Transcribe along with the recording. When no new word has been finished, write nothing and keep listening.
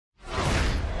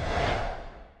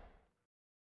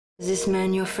Is this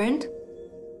man your friend?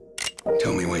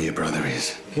 Tell me where your brother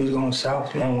is. He was going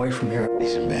south, a long way from here.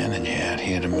 He's abandoned you out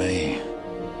here to me.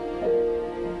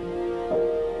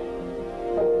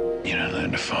 You don't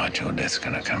learn to fight, your death's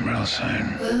gonna come real soon.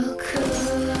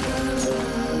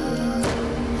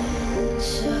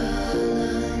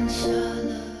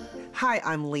 Hi,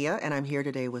 I'm Leah, and I'm here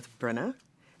today with Brenna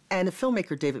and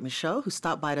filmmaker David Michod, who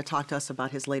stopped by to talk to us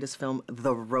about his latest film,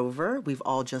 The Rover. We've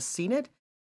all just seen it.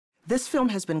 This film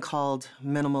has been called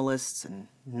minimalist and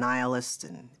nihilist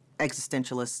and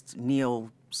existentialist,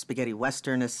 neo-spaghetti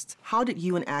westernist. How did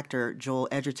you and actor Joel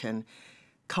Edgerton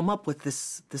come up with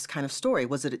this kind of story?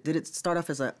 Did it start off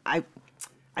as I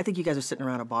think you guys were sitting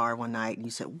around a bar one night and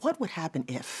you said, what would happen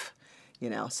if,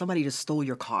 somebody just stole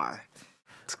your car?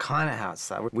 It's kind of how it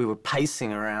started. We were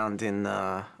pacing around in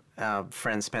our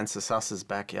friend Spencer Suss's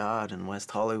backyard in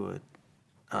West Hollywood,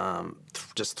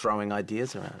 just throwing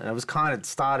ideas around. And it was kind of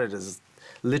started as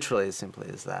literally as simply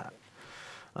as that.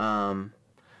 And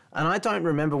I don't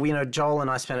remember, Joel and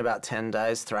I spent about 10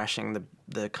 days thrashing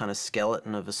the kind of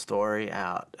skeleton of a story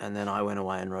out, and then I went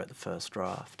away and wrote the first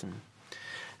draft.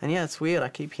 And yeah, it's weird. I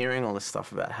keep hearing all this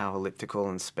stuff about how elliptical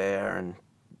and spare and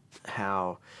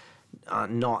how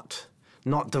not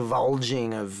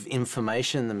divulging of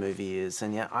information the movie is,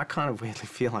 and yet I kind of weirdly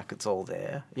feel like it's all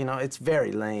there. It's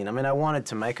very lean. I mean, I wanted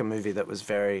to make a movie that was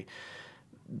very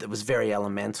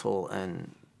elemental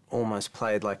and almost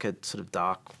played like a sort of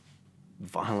dark,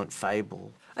 violent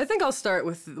fable. I think I'll start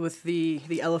with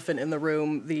the elephant in the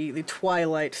room, the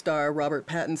Twilight star Robert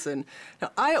Pattinson.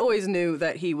 Now, I always knew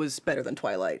that he was better than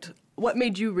Twilight. What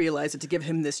made you realize it to give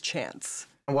him this chance?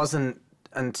 It wasn't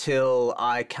until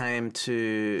I came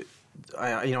to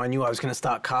I knew I was going to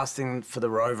start casting for the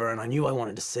Rover, and I knew I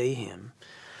wanted to see him.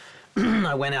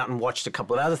 I went out and watched a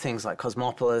couple of other things like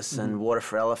Cosmopolis and Water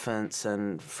for Elephants,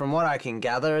 and from what I can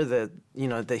gather, that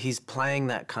he's playing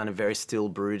that kind of very still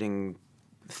brooding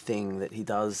thing that he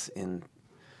does in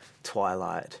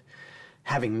Twilight.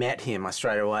 Having met him, I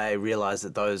straight away realised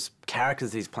that those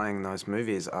characters he's playing in those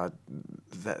movies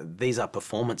these are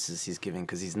performances he's giving,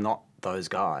 because he's not those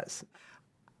guys.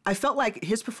 I felt like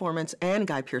his performance and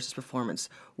Guy Pearce's performance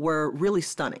were really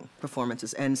stunning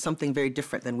performances and something very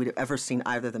different than we'd ever seen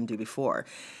either of them do before.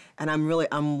 And I'm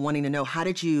wanting to know, what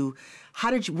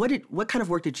kind of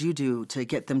work did you do to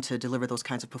get them to deliver those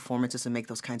kinds of performances and make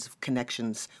those kinds of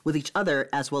connections with each other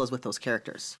as well as with those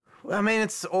characters? Well, I mean,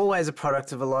 it's always a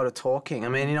product of a lot of talking. I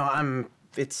mean,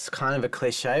 it's kind of a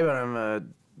cliche, but I'm a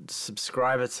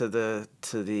subscriber to the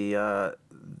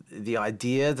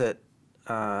idea that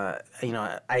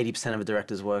 80% of a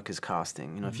director's work is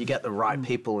casting. If you get the right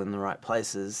people in the right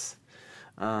places,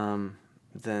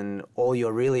 then all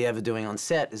you're really ever doing on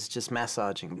set is just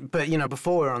massaging. But,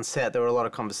 before we were on set, there were a lot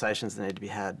of conversations that need to be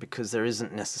had, because there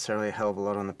isn't necessarily a hell of a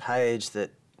lot on the page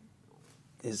that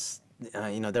is,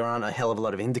 there aren't a hell of a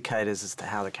lot of indicators as to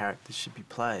how the characters should be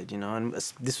played, and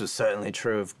this was certainly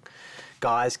true of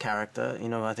Guy's character.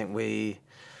 I think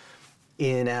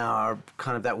in our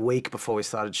kind of that week before we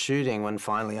started shooting, when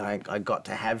finally I got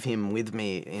to have him with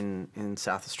me in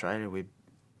South Australia,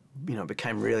 it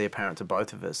became really apparent to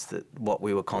both of us that what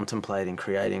we were contemplating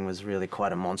creating was really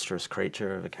quite a monstrous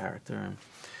creature of a character.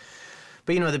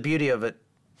 But the beauty of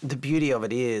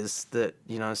it is that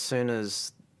as soon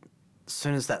as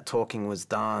that talking was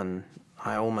done,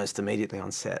 I almost immediately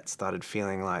on set started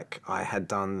feeling like I had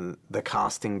done the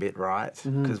casting bit right,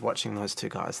 because watching those two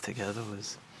guys together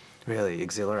was really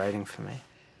exhilarating for me.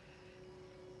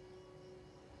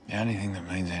 The only thing that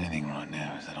means anything right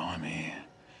now is that I'm here,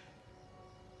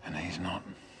 and he's not.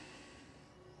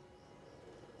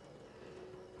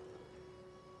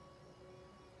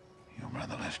 Your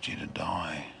brother left you to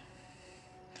die.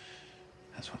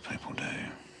 That's what people do.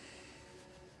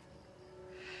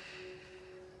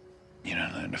 You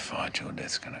don't learn to fight, your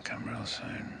death's gonna come real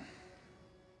soon.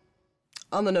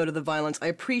 On the note of the violence, I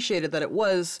appreciated that it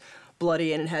was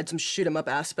bloody and it had some shoot-'em-up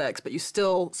aspects, but you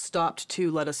still stopped to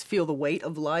let us feel the weight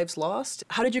of lives lost.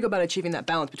 How did you go about achieving that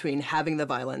balance between having the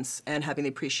violence and having the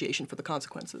appreciation for the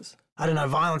consequences? I don't know,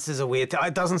 violence is a weird thing.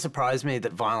 It doesn't surprise me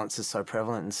that violence is so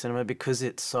prevalent in cinema, because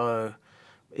it's so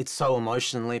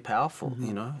emotionally powerful,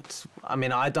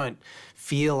 I don't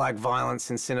feel like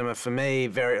violence in cinema, for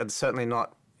me, certainly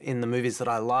not in the movies that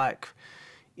I like,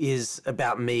 is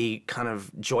about me kind of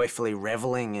joyfully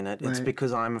reveling in it. Right. It's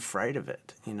because I'm afraid of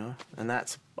it, and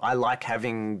I like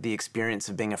having the experience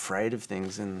of being afraid of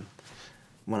things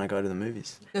when I go to the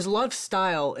movies. There's a lot of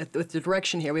style with the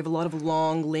direction here. We have a lot of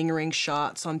long, lingering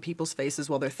shots on people's faces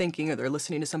while they're thinking or they're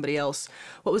listening to somebody else.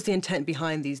 What was the intent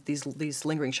behind these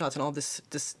lingering shots and all this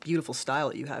beautiful style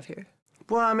that you have here?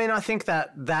 Well, I think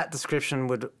that description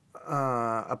would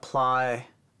apply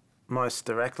most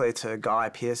directly to Guy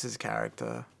Pearce's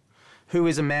character, who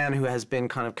is a man who has been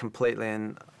kind of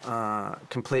completely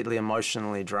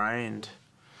emotionally drained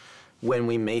when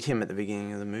we meet him at the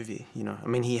beginning of the movie, you know. I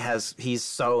mean, he's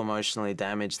so emotionally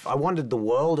damaged. I wanted the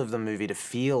world of the movie to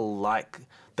feel like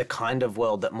the kind of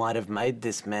world that might have made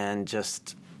this man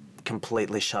just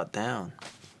completely shut down.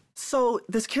 So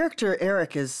this character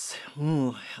Eric is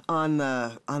on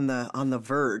the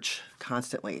verge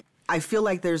constantly. I feel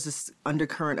like there's this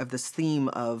undercurrent of this theme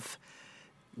of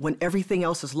when everything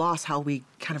else is lost, how we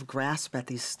kind of grasp at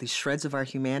these shreds of our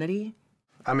humanity.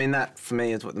 I mean, that for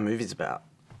me is what the movie's about.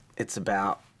 It's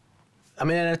about, I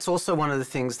mean, and it's also one of the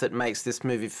things that makes this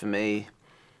movie for me,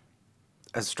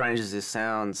 as strange as this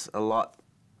sounds, a lot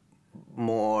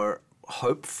more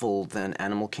hopeful than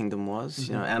Animal Kingdom was.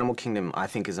 Mm-hmm. You know, Animal Kingdom, I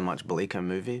think, is a much bleaker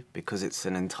movie because it's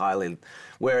an entirely,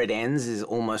 where it ends is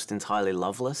almost entirely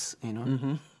loveless, you know?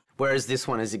 Mm-hmm. Whereas this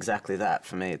one is exactly that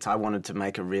for me. I wanted to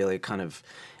make a really kind of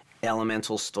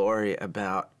elemental story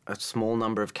about a small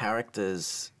number of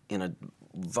characters in a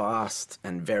vast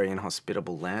and very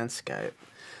inhospitable landscape,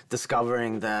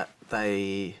 discovering that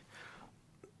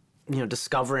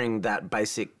discovering that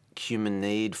basic human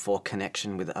need for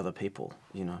connection with other people,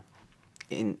 you know,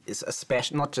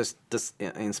 especially not just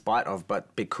in spite of,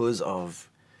 but because of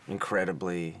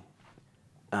incredibly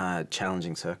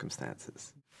challenging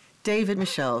circumstances. David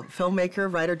Michod,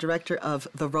 filmmaker, writer, director of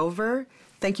The Rover,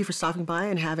 thank you for stopping by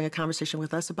and having a conversation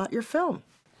with us about your film.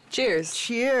 Cheers.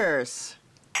 Cheers.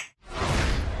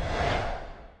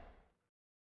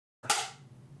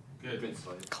 Good.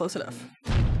 Close enough.